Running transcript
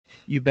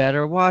You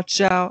better watch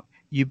out.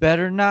 You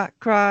better not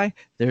cry.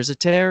 There's a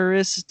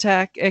terrorist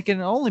attack. It can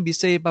only be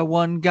saved by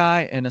one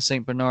guy and a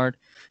St. Bernard.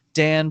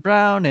 Dan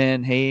Brown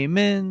and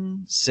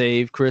Heyman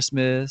save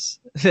Christmas.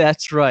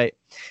 That's right.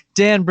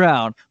 Dan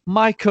Brown,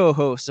 my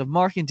co-host of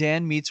Mark and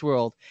Dan Meets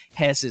World,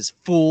 has his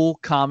full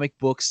comic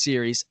book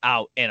series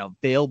out and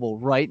available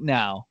right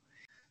now.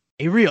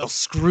 A real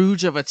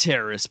Scrooge of a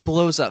terrorist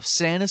blows up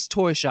Santa's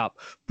toy shop,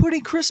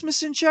 putting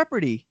Christmas in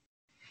jeopardy.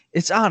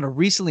 It's on a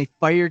recently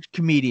fired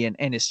comedian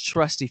and his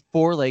trusty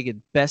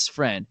four-legged best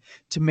friend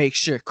to make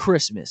sure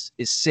Christmas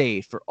is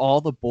saved for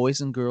all the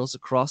boys and girls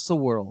across the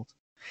world.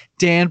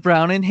 Dan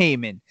Brown and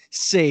Heyman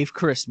save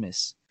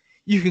Christmas.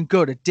 You can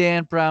go to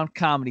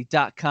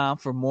danbrowncomedy.com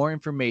for more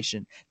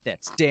information.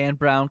 That's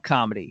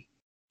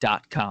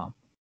danbrowncomedy.com.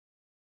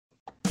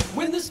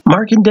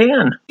 Mark and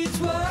Dan.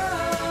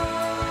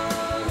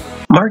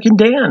 Mark and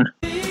Dan.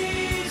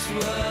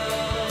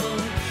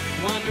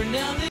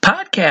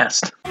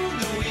 Podcast.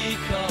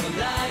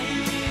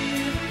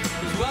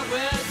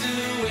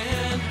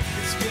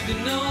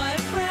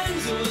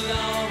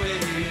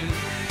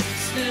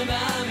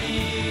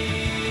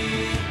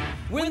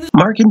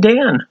 Mark and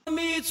Dan.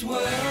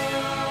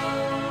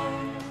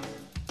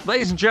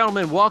 Ladies and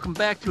gentlemen, welcome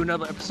back to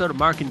another episode of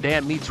Mark and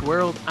Dan Meets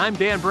World. I'm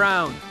Dan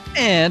Brown.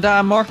 And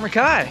I'm Mark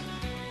Mackay.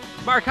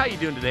 Mark, how you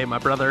doing today, my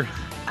brother?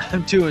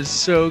 I'm doing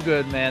so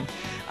good, man.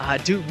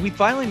 Dude, we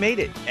finally made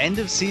it. End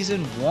of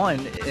season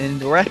 1,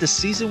 and we're at the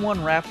season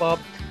 1 wrap-up.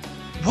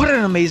 What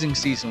an amazing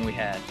season we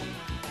had.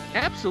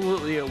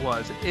 Absolutely it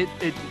was.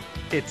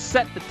 It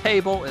set the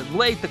table, it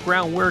laid the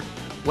groundwork.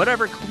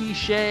 Whatever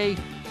cliche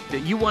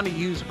that you want to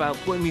use about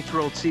Boy Meets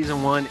World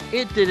Season 1,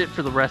 it did it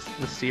for the rest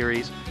of the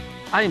series.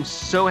 I am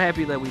so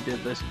happy that we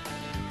did this.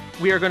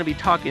 We are going to be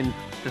talking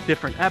the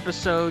different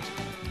episodes.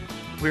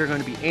 We are going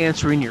to be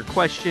answering your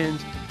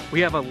questions.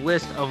 We have a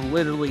list of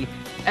literally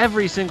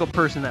every single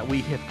person that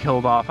we have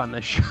killed off on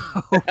this show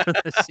for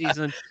this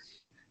season.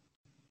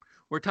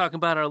 We're talking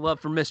about our love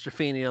for Mr.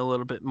 Feeney a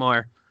little bit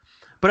more.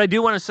 But I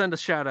do want to send a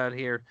shout out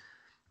here.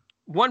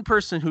 One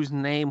person whose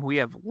name we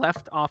have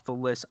left off the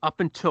list up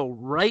until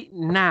right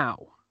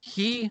now,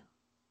 he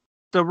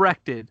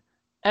directed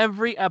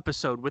every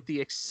episode with the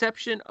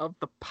exception of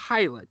the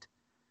pilot.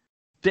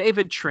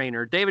 David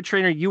Trainer. David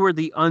Trainer, you were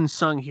the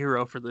unsung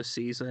hero for this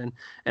season,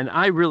 and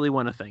I really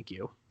want to thank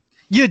you.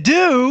 You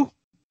do?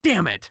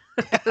 Damn it.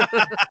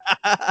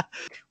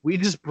 We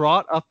just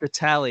brought up the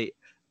tally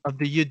of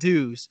the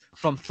you-dos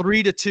from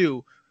 3 to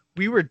 2.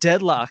 We were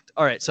deadlocked.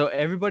 All right, so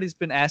everybody's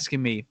been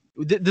asking me.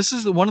 This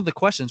is one of the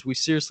questions we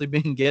seriously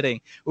been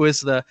getting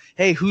was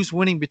hey, who's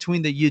winning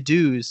between the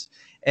you-dos?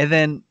 And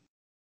then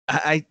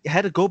I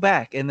had to go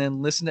back and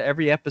then listen to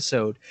every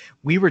episode.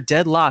 We were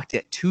deadlocked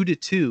at 2 to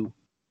 2.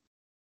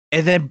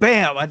 And then,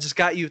 bam, I just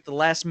got you at the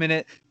last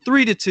minute,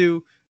 3 to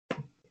 2.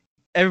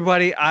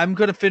 Everybody, I'm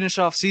going to finish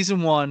off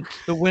season 1,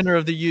 the winner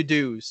of the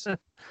you-dos.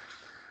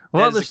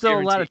 Well, there's still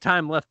a lot of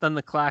time left on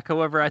the clock.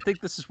 However, I think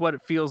this is what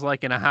it feels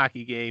like in a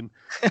hockey game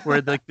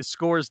where the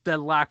score is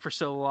deadlocked for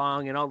so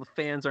long and all the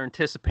fans are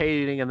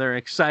anticipating and they're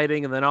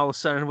exciting. And then all of a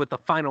sudden, with the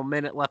final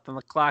minute left on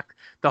the clock,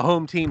 the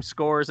home team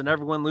scores and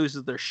everyone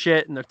loses their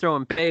shit and they're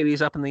throwing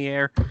babies up in the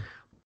air.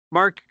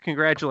 Mark,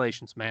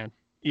 congratulations, man.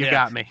 You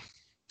got me.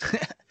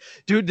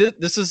 Dude,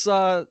 this is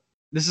the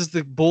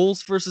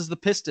Bulls versus the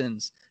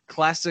Pistons.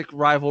 Classic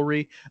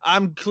rivalry.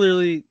 I'm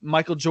clearly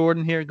Michael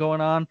Jordan here going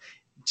on.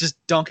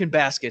 Just dunking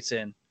baskets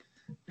in.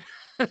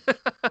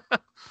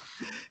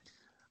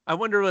 I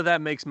wonder what that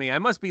makes me. I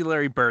must be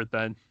Larry Bird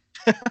then.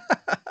 But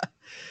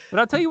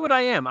I'll tell you what I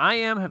am. I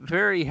am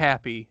very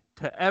happy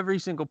to every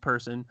single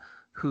person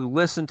who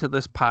listened to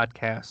this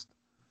podcast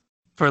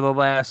for the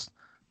last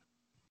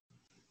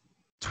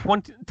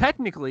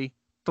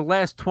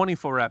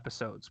 24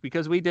 episodes,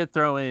 because we did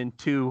throw in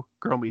 2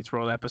 Girl Meets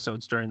World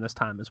episodes during this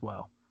time as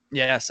well.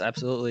 Yes,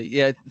 absolutely.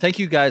 Yeah, thank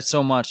you guys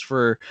so much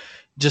for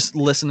just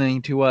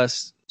listening to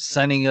us,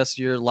 sending us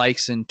your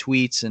likes and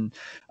tweets, and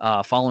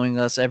following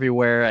us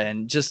everywhere,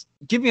 and just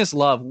giving us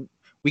love.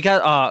 We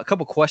got a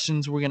couple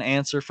questions we're going to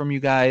answer from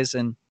you guys,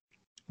 and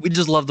we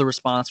just love the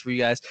response for you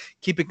guys.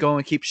 Keep it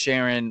going. Keep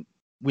sharing.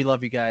 We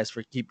love you guys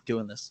for keep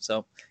doing this.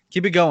 So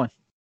keep it going.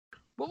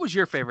 What was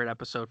your favorite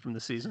episode from the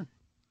season?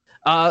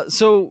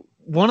 So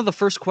one of the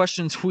first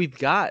questions we've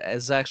got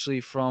is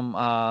actually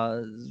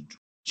from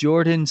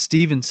Jordan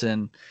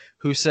Stevenson,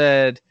 who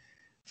said,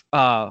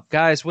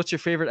 guys, what's your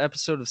favorite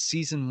episode of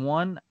season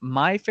 1?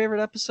 My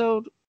favorite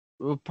episode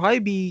will probably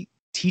be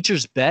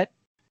Teacher's Bet,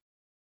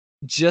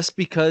 just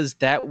because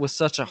that was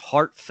such a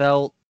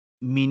heartfelt,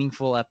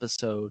 meaningful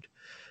episode.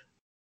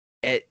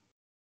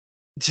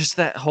 Just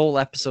that whole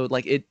episode,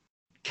 like, it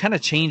kind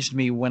of changed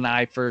me when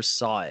I first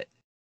saw it.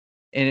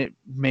 And it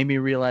made me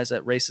realize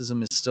that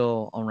racism is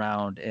still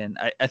around. And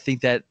I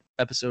think that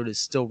episode is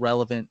still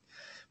relevant,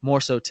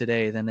 more so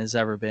today than has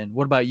ever been.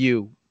 What about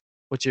you?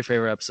 What's your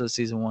favorite episode of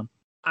season 1?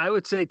 I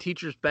would say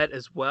Teacher's Bet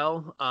as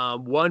well.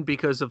 One,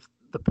 because of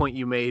the point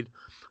you made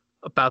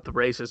about the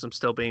racism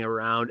still being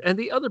around. And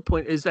the other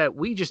point is that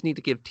we just need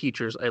to give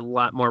teachers a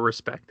lot more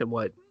respect than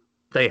what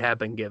they have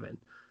been given.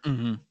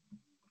 Mm-hmm.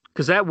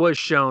 Because that was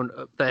shown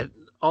that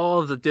all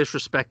of the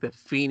disrespect that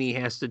Feeney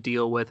has to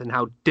deal with and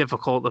how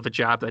difficult of a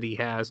job that he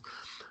has.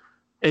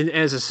 And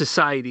as a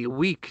society,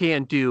 we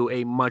can do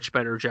a much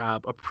better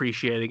job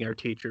appreciating our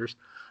teachers.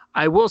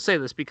 I will say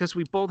this, because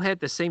we both had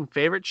the same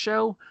favorite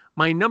show,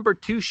 my number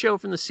 2 show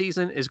from the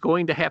season is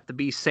going to have to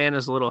be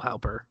Santa's Little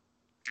Helper.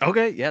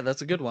 Okay, yeah,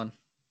 that's a good one.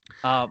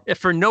 If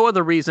for no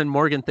other reason,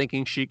 Morgan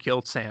thinking she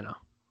killed Santa.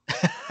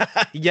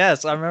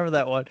 Yes, I remember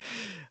that one.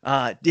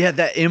 Yeah,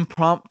 that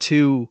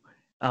impromptu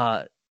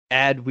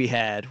ad we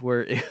had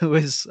where it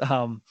was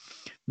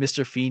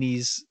Mr.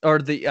 Feeney's, or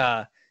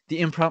the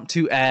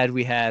impromptu ad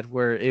we had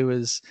where it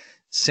was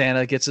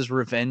Santa gets his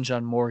revenge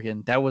on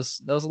Morgan. That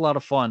was a lot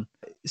of fun.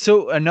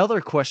 So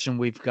another question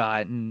we've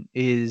gotten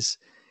is,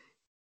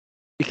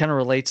 it kind of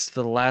relates to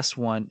the last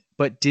one,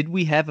 but did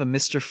we have a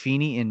Mr.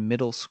 Feeney in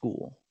middle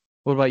school?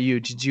 What about you?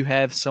 Did you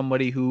have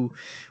somebody who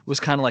was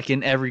kind of like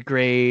in every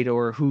grade,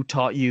 or who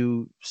taught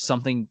you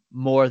something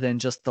more than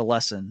just the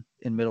lesson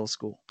in middle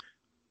school?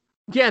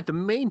 Yeah, the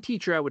main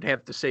teacher I would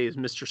have to say is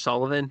Mr.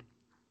 Sullivan.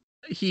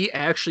 He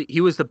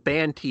was the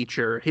band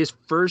teacher. His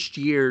first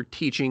year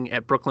teaching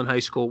at Brooklyn High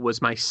School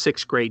was my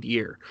 6th grade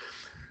year.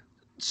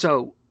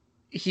 So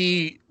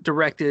he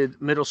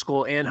directed middle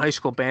school and high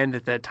school band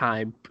at that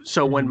time.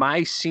 So when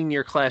my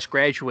senior class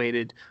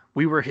graduated,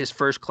 we were his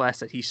first class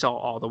that he saw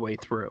all the way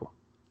through.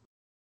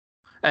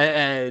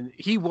 And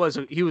he was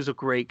a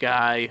great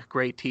guy,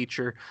 great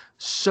teacher,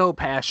 so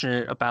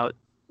passionate about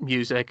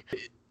music,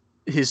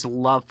 his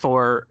love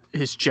for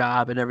his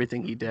job and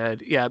everything he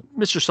did. Yeah,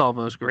 Mr.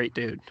 Sullivan was a great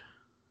dude.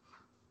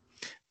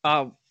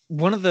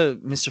 One of the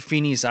Mr.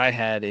 Feeneys I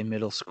had in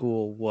middle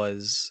school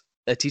was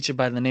a teacher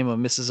by the name of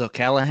Mrs.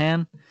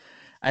 O'Callahan.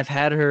 I've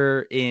had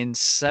her in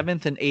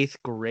 7th and 8th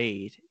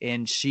grade,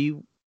 and she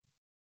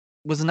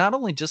was not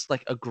only just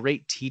like a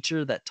great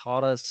teacher that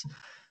taught us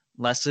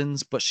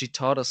lessons, but she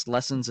taught us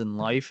lessons in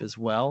life as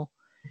well.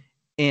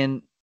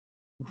 And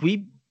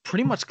we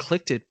pretty much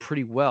clicked it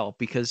pretty well,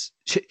 because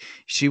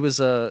she was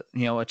a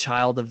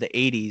child of the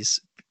 80s,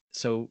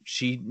 so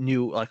she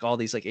knew like all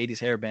these like 80s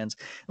hair bands.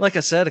 Like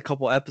I said a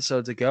couple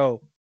episodes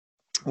ago,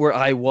 where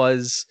I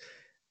was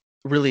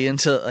really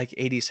into like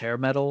 80s hair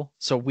metal,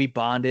 so we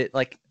bonded.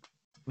 Like,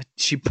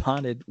 she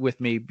bonded with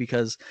me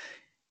because,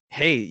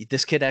 hey,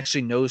 this kid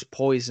actually knows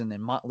Poison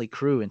and Motley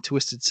Crue and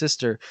Twisted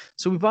Sister.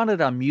 So we bonded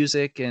on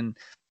music, and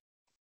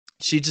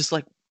she just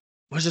like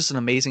was just an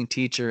amazing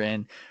teacher,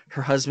 and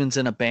her husband's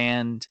in a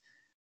band.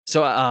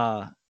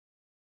 So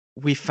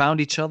we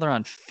found each other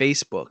on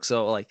Facebook.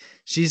 So like,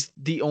 she's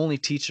the only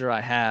teacher I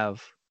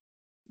have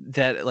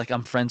that like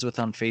I'm friends with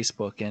on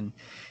Facebook, and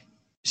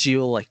she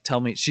will like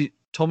she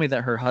told me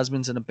that her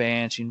husband's in a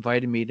band. She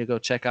invited me to go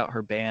check out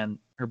her band,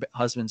 her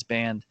husband's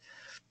band.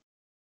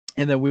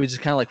 And then we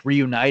just kind of like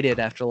reunited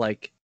after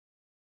like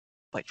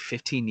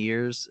 15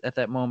 years at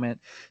that moment.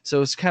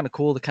 So it's kind of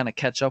cool to kind of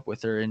catch up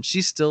with her, and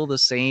she's still the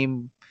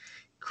same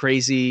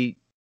crazy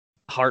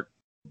heart.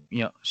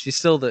 She's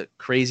still the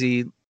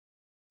crazy,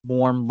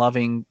 warm,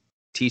 loving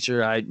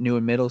teacher I knew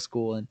in middle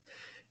school. And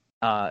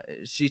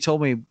she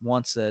told me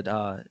once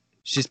that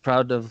she's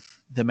proud of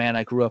the man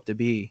I grew up to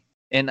be.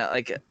 And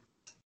like,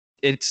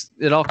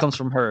 it all comes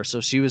from her.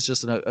 So she was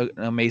just an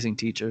amazing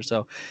teacher.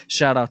 So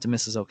shout out to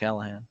Mrs.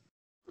 O'Callahan.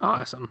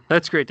 Awesome.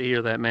 That's great to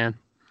hear that, man.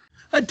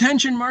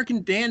 Attention, Mark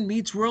and Dan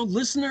Meets World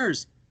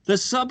listeners. The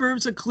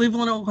suburbs of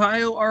Cleveland,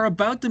 Ohio are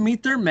about to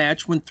meet their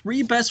match when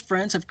 3 best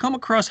friends have come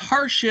across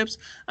hardships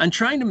on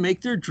trying to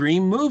make their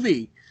dream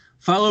movie.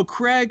 Follow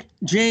Craig,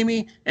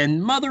 Jamie,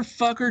 and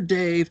motherfucker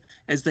Dave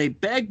as they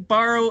beg,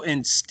 borrow,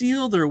 and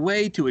steal their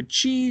way to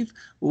achieve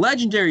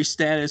legendary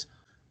status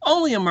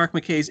only on Mark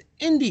McKay's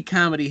indie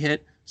comedy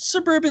hit,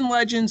 Suburban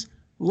Legends,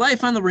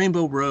 Life on the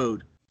Rainbow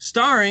Road.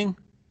 Starring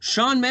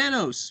Sean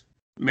Manos,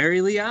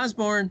 Mary Lee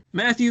Osborne,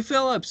 Matthew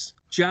Phillips,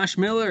 Josh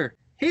Miller,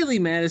 Haley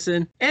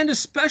Madison, and a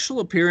special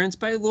appearance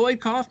by Lloyd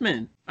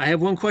Kaufman. I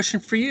have one question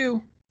for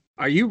you.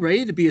 Are you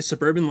ready to be a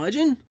suburban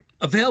legend?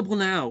 Available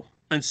now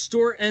on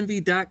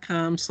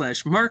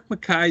storeenvy.com/Mark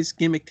McKay's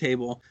Gimmick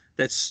Table.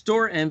 That's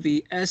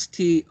storeenvy,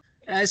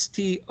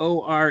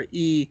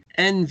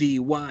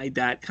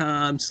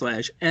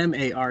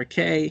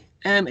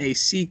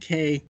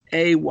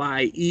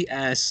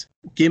 STORENVY.com/MARKMACKAYES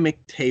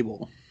Gimmick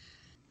Table.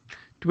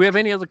 Do we have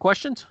any other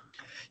questions?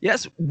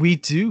 Yes, we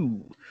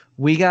do.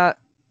 We got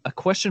a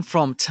question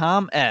from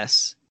Tom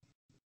S.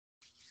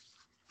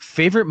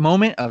 Favorite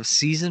moment of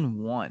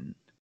season 1?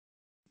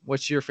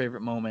 What's your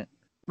favorite moment?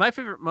 My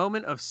favorite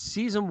moment of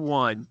season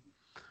 1.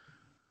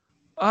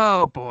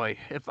 Oh boy,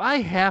 if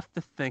I have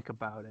to think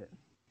about it,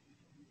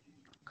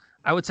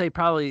 I would say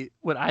probably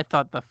what I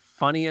thought the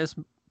funniest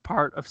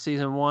part of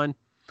season 1,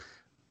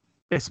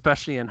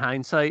 especially in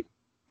hindsight,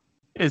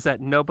 is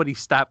that nobody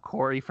stopped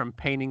Corey from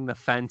painting the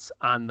fence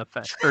on the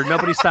fence, or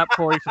nobody stopped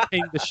Corey from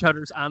painting the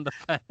shutters on the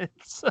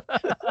fence.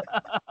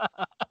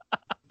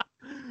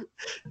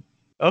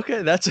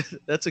 Okay,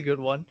 that's a good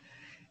one.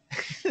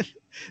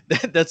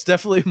 That's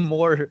definitely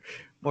more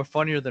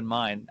funnier than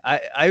mine.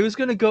 I was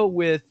gonna go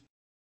with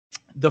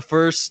the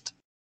first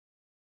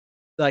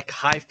like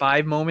high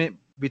five moment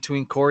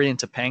between Corey and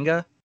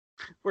Topanga.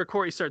 Where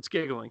Corey starts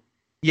giggling.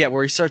 Yeah,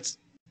 where he starts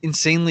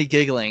insanely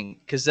giggling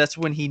because that's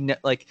when he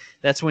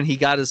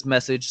got his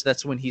message.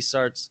 That's when he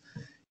starts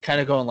kind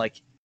of going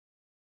like,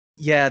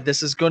 yeah,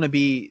 this is going to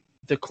be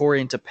the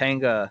Corey and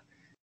Topanga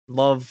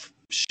love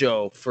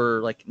show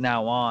for like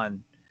now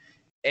on.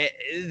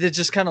 It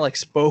just kind of like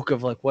spoke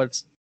of like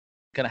what's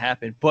going to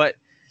happen. But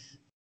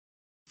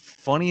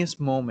funniest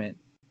moment,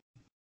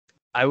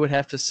 I would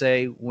have to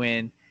say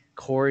when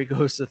Corey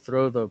goes to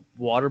throw the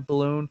water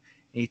balloon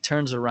and he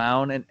turns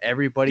around and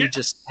everybody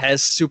just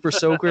has super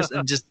soakers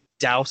and just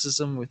douses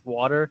them with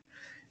water.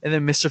 And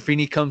then Mr.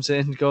 Feeney comes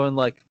in going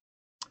like,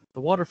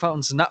 the water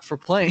fountain's not for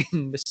playing,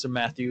 Mr.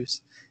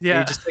 Matthews. Yeah.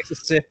 And he just takes a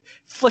sip,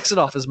 flicks it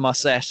off his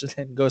mustache, and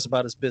then goes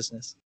about his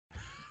business.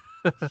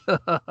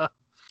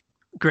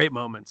 Great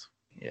moments.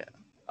 Yeah.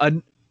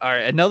 All right,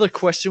 another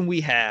question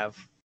we have.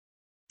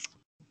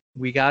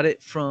 We got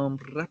it from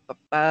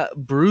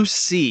Bruce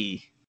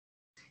C.,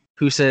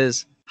 who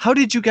says, how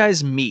did you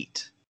guys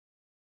meet?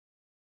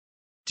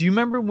 Do you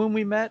remember when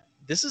we met?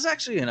 This is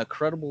actually an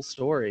incredible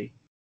story.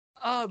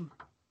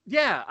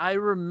 Yeah, I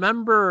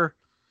remember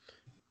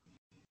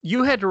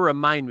you had to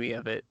remind me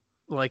of it,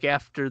 like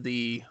after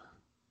the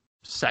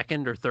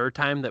second or third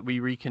time that we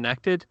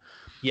reconnected.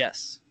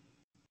 Yes.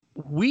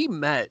 We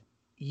met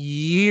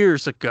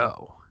years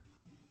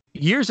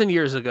and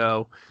years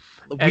ago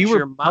at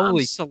your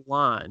mom's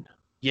salon.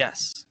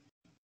 Yes.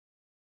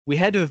 We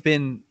had to have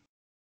been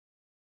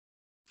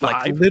 5?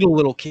 like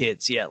little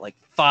kids. Yeah, like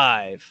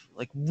 5,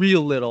 like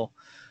real little.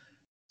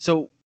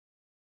 So,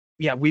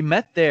 yeah, we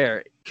met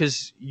there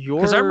because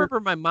I remember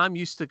my mom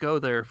used to go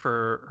there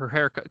for her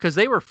haircut because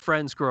they were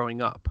friends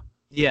growing up.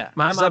 Yeah.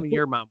 My mom and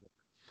your mom.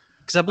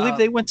 Because I believe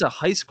they went to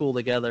high school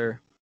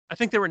together. I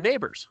think they were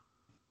neighbors.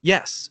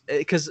 Yes,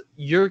 because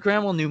your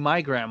grandma knew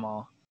my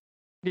grandma.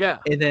 Yeah.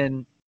 And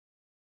then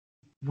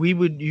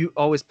you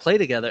always play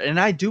together. And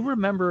I do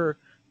remember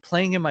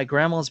playing in my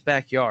grandma's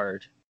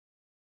backyard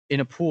in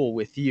a pool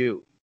with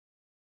you.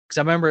 Because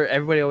I remember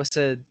everybody always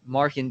said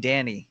Mark and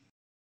Danny.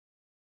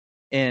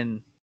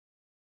 And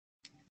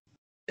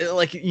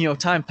like,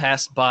 time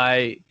passed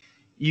by.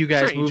 You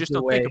guys moved just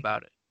away. Don't think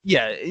about it.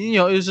 Yeah, it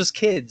was just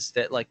kids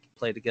that like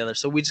played together.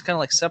 So we just kind of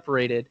like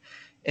separated.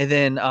 And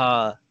then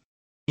I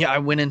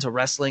went into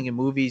wrestling and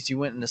movies. You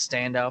went into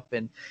stand up,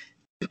 and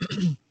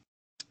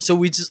so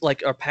we just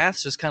like our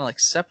paths just kind of like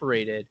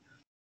separated.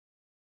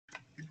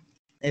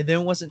 And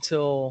then it wasn't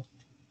until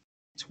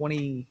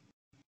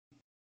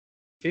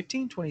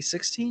 2015,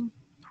 2016.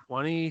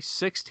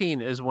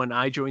 2016 is when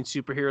I joined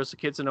Superheroes of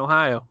Kids in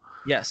Ohio.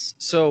 Yes.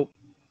 So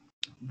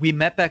we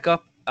met back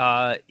up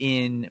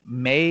in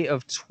May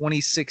of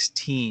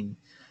 2016.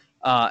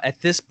 At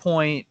this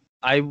point,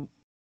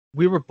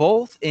 we were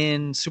both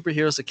in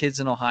Superheroes of Kids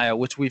in Ohio,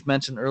 which we've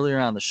mentioned earlier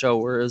on the show,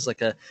 where it was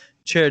like a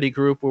charity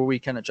group where we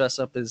kind of dress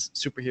up as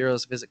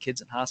superheroes, visit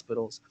kids in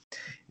hospitals.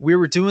 We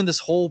were doing this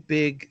whole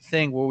big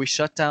thing where we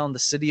shut down the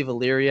city of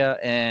Illyria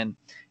and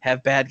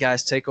have bad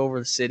guys take over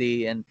the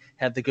city and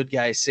have the good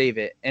guys save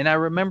it. And I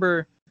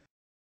remember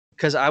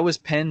because I was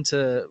penned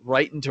to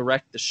write and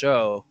direct the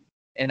show,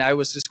 and I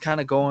was just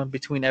kind of going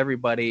between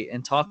everybody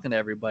and talking to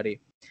everybody.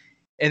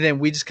 And then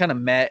we just kind of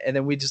met, and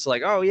then we just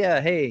like, oh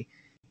yeah, hey,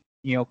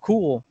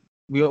 cool.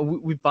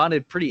 We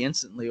bonded pretty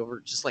instantly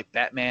over just like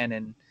Batman,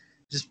 and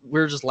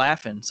we were just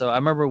laughing. So I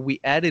remember we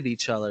added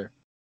each other,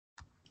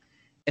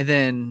 and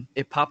then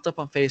it popped up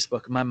on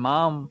Facebook. My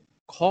mom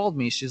called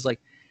me. She's like,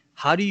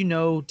 how do you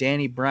know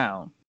Danny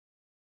Brown?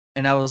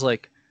 And I was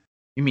like,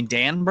 you mean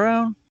Dan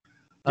Brown?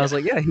 I was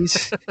like, yeah,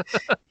 he's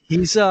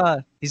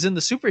in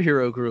the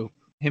superhero group.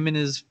 Him and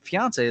his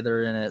fiance,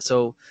 they're in it.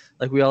 So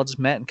like we all just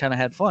met and kind of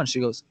had fun. She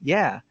goes,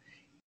 yeah.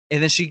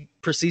 And then she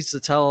proceeds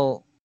to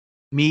tell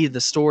me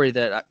the story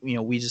that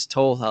we just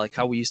told,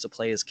 how we used to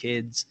play as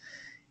kids.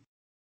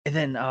 And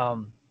then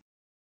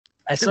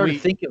I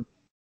started thinking.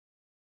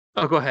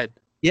 Oh, go ahead.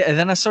 Yeah, and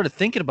then I started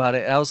thinking about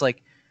it, and I was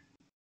like,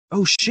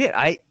 oh shit,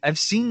 I've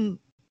seen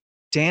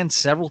Dan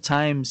several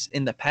times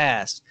in the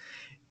past,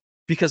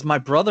 because my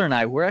brother and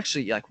I were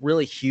actually like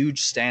really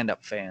huge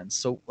stand-up fans.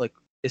 So like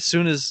as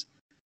soon as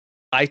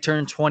I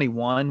turned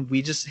 21,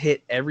 we just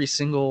hit every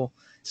single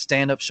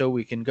stand-up show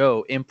we can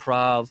go.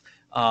 Improv,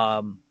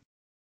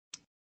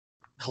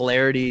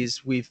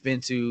 Hilarities. We've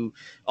been to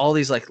all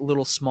these like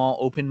little small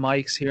open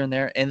mics here and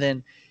there. And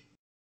then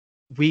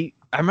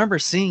I remember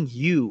seeing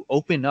you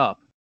open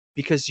up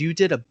because you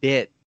did a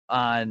bit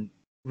on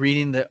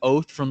reading the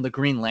oath from the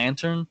Green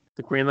Lantern.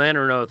 The Green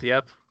Lantern oath,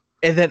 yep.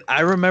 And then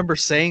I remember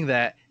saying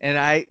that, and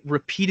I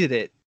repeated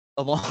it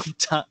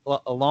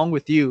along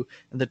with you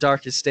in The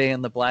Darkest Day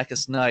and The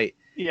Blackest Night.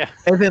 Yeah.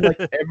 And then like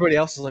everybody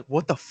else was like,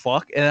 what the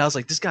fuck? And I was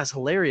like, this guy's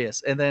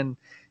hilarious. And then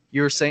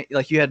you were saying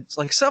like you had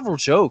like several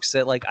jokes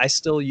that like I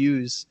still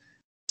use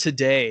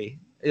today.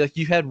 Like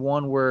you had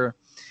one where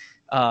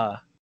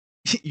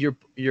your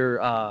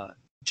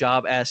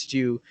job asked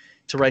you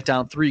to write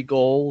down 3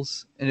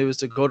 goals, and it was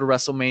to go to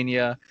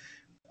WrestleMania,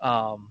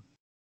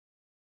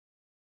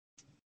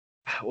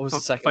 what was the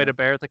second Fight one? a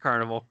bear at the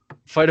carnival.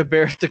 Fight a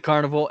bear at the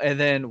carnival, and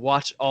then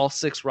watch all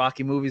 6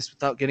 Rocky movies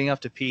without getting up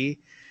to pee.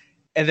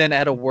 And then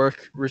at a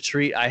work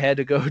retreat I had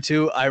to go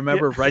to, I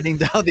remember writing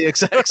down the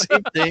exact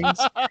same things.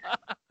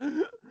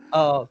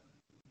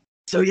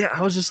 So yeah,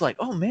 I was just like,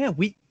 oh man,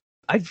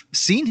 I've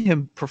seen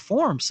him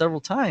perform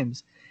several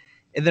times.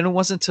 And then it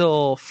wasn't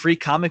until Free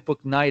Comic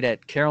Book Night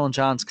at Carol and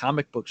John's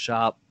comic book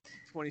shop.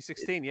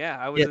 2016, yeah,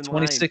 I was in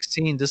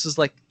 2016. line. This is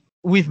like,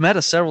 we've met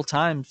us several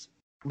times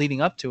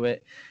leading up to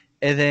it.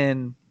 And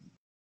then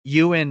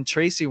you and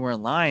Tracy were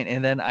in line,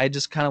 and then I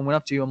just kind of went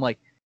up to you. I'm like,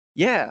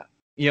 yeah,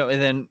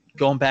 and then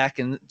going back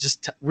and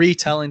just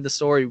retelling the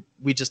story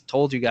we just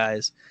told you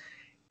guys.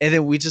 And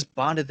then we just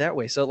bonded that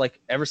way. So like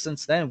ever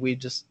since then, we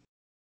just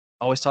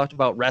always talked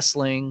about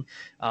wrestling,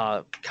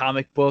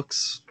 comic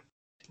books,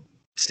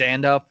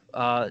 stand up,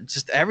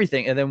 just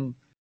everything. And then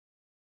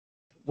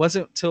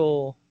wasn't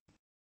till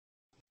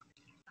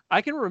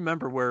I can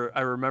remember where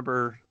I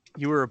remember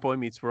you were a Boy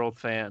Meets World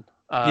fan.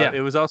 Yeah. It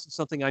was also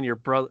something on your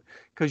brother,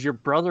 because your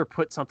brother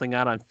put something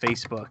out on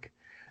Facebook,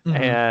 Mhm.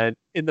 and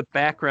in the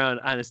background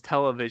on his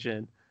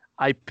television,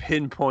 I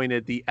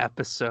pinpointed the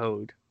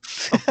episode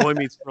of Boy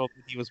Meets World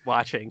that he was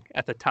watching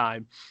at the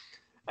time.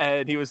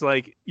 And he was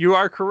like, "You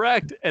are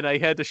correct." And I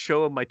had to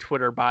show him my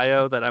Twitter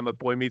bio that I'm a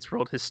Boy Meets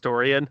World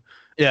historian.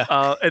 Yeah.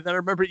 And then I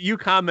remember you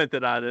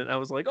commented on it, and I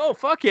was like, "Oh,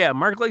 fuck yeah,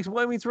 Mark likes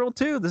Boy Meets World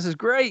too. This is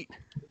great."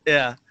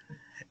 Yeah.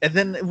 And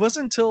then it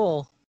wasn't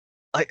until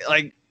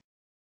like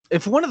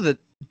if one of the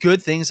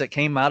good things that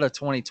came out of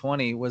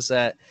 2020 was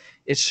that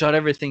it shut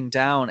everything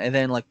down, and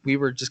then like we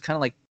were just kind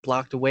of like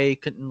blocked away,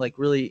 couldn't like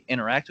really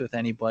interact with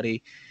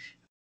anybody.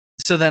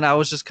 So then I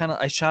was just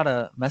I shot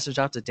a message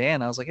out to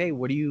Dan. I was like, "Hey,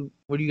 what are you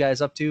guys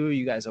up to? Are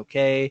you guys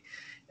okay?"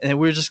 And then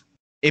we were just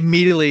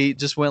immediately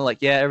just went like,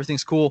 "Yeah,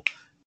 everything's cool.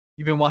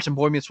 You've been watching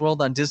Boy Meets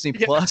World on Disney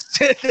Plus."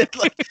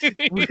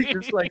 We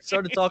just like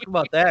started talking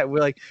about that.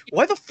 We're like,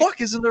 "Why the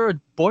fuck isn't there a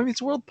Boy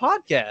Meets World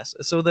podcast?"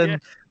 So then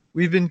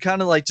we've been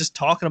kind of like just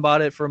talking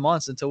about it for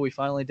months until we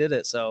finally did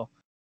it. So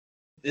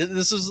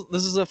this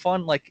is a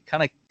fun like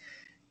kind of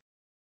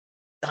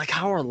like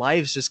how our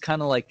lives just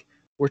kind of like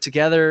were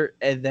together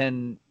and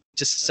then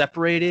just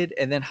separated,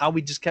 and then how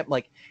we just kept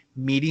like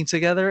meeting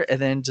together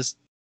and then just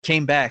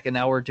came back, and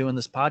now we're doing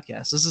this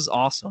podcast. This is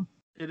awesome.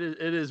 It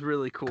is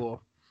really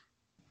cool.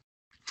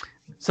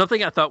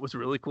 Something I thought was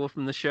really cool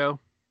from the show,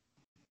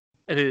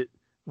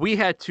 we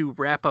had to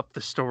wrap up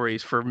the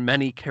stories for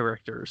many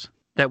characters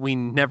that we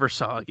never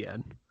saw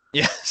again.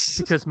 Yes.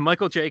 Because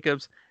Michael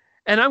Jacobs,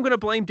 and I'm going to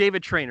blame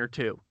David Trainer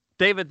too.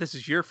 David, this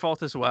is your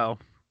fault as well.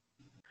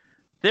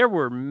 There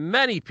were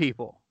many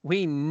people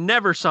we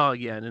never saw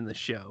again in the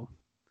show,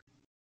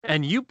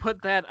 and you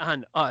put that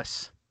on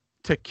us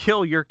to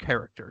kill your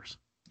characters.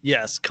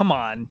 Yes, come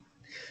on.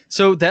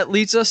 So that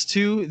leads us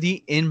to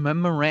the in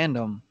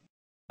memorandum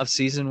of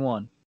season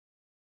 1.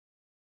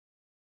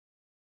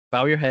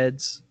 Bow your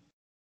heads.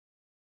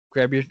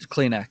 Grab your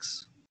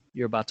Kleenex.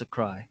 You're about to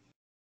cry.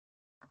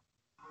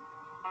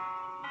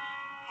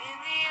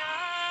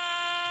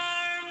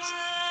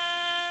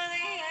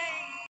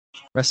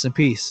 Rest in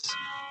peace,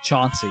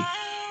 Chauncey.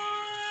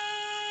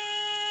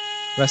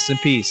 Rest in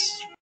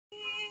peace,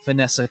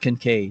 Vanessa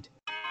Kincaid.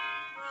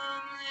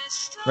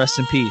 Rest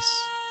in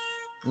peace,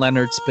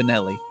 Leonard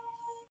Spinelli.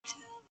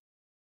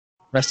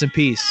 Rest in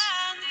peace,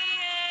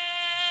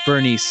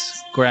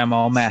 Bernice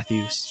Grandma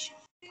Matthews.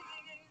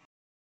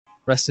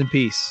 Rest in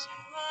peace,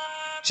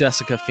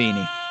 Jessica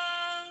Feeney.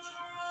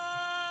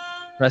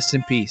 Rest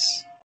in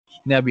peace,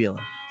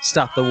 Nebula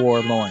Stop the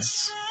War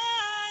Lawrence.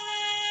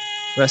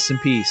 Rest in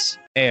peace,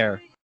 Air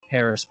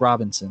Harris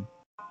Robinson.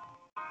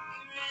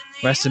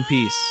 Rest in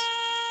peace,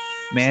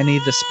 Manny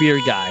the Spear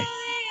Guy.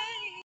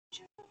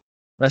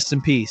 Rest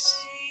in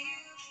peace,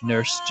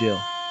 Nurse Jill.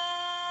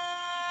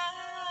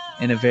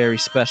 And a very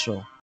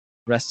special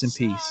rest in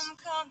peace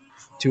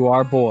to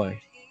our boy,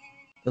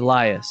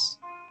 Elias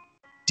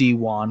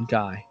D1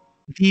 Guy.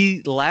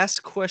 The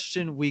last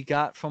question we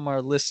got from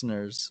our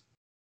listeners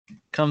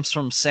comes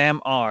from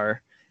Sam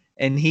R.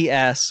 And he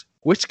asks,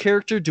 which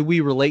character do we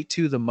relate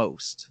to the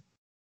most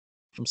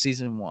from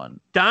season 1?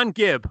 Don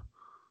Gibb.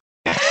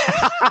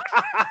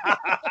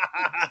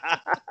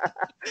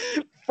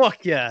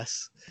 Fuck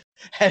yes.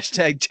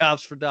 Hashtag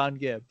jobs for Don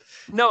Gibb.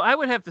 No, I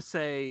would have to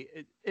say,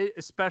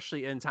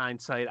 especially in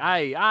hindsight,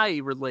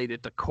 I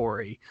related to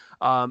Corey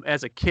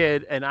as a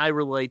kid, and I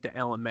relate to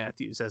Alan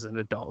Matthews as an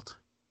adult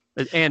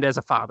and as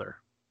a father.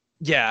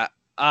 Yeah,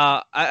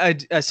 I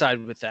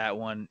side with that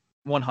one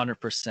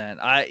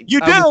 100%. You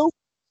do?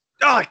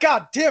 Oh,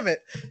 god damn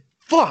it.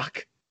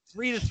 Fuck.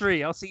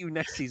 3-3. I'll see you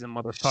next season,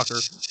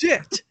 motherfucker.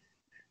 Shit.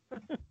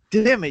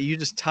 Damn it, you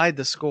just tied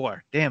the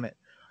score. Damn it.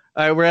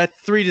 All right, we're at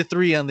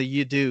 3-3 on the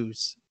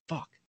you-dos.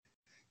 Fuck.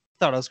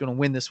 Thought I was going to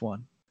win this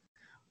one.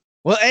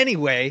 Well,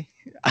 anyway,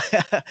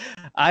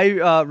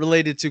 I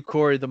related to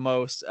Corey the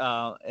most,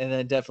 and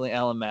then definitely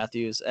Alan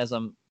Matthews as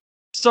I'm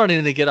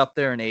starting to get up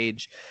there in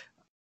age,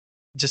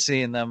 just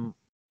seeing them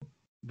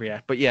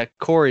react. But yeah,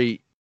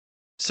 Corey,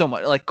 so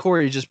much. Like,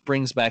 Corey just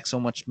brings back so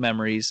much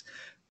memories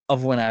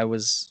of when I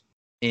was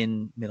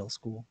in middle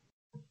school.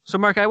 So,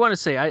 Mark, I want to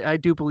say I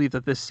do believe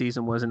that this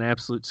season was an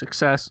absolute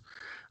success.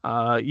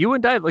 You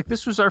and I, like,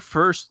 this was our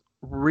first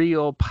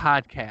real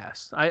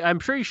podcast. I'm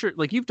pretty sure,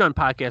 like, you've done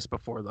podcasts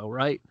before, though,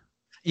 right?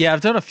 Yeah,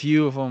 I've done a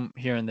few of them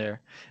here and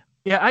there.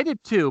 Yeah, I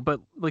did too. But,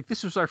 like,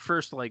 this was our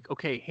first, like,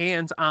 okay,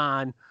 hands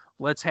on,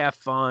 let's have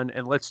fun,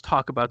 and let's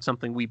talk about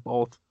something we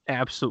both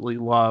absolutely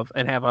love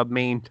and have a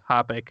main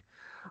topic.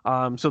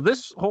 So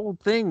this whole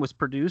thing was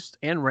produced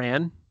and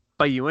ran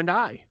by you and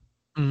I.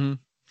 Mm-hmm.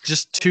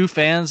 Just two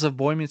fans of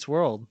Boy Meets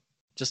World.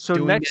 Just so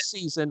doing next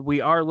season, we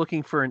are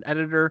looking for an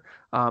editor.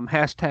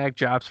 Hashtag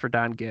jobs for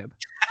Don Gibb.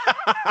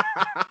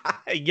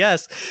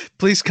 Yes,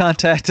 please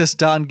contact us,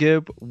 Don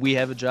Gibb. We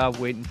have a job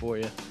waiting for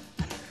you.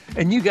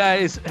 And you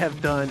guys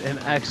have done an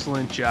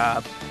excellent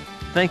job.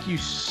 Thank you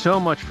so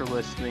much for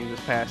listening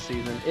this past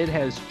season. It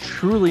has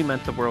truly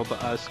meant the world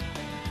to us.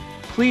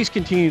 Please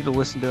continue to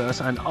listen to us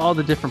on all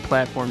the different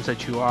platforms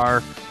that you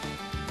are.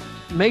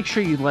 Make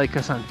sure you like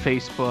us on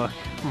Facebook,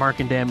 Mark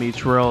and Dan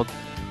Meets World.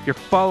 You're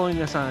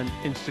following us on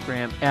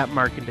Instagram at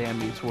Mark and Dan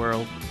Meets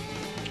World.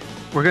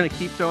 We're going to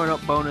keep throwing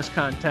up bonus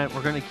content.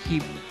 We're going to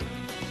keep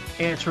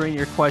answering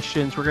your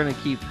questions. We're going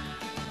to keep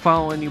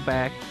following you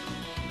back.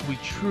 We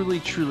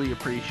truly, truly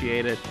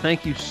appreciate it.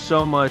 Thank you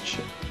so much.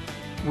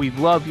 We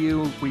love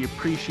you. We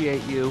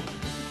appreciate you.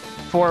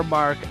 For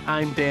Mark,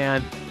 I'm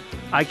Dan.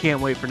 I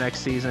can't wait for next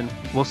season.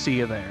 We'll see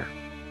you there.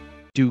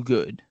 Do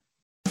good.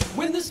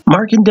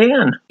 Mark and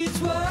Dan.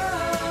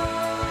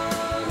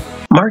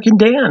 Mark and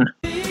Dan.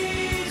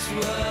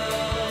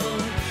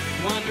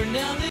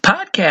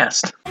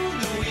 Podcast.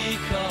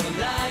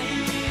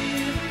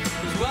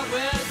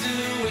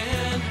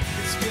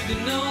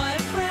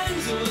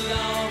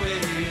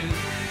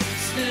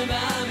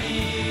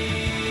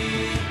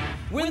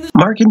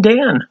 Mark and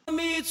Dan.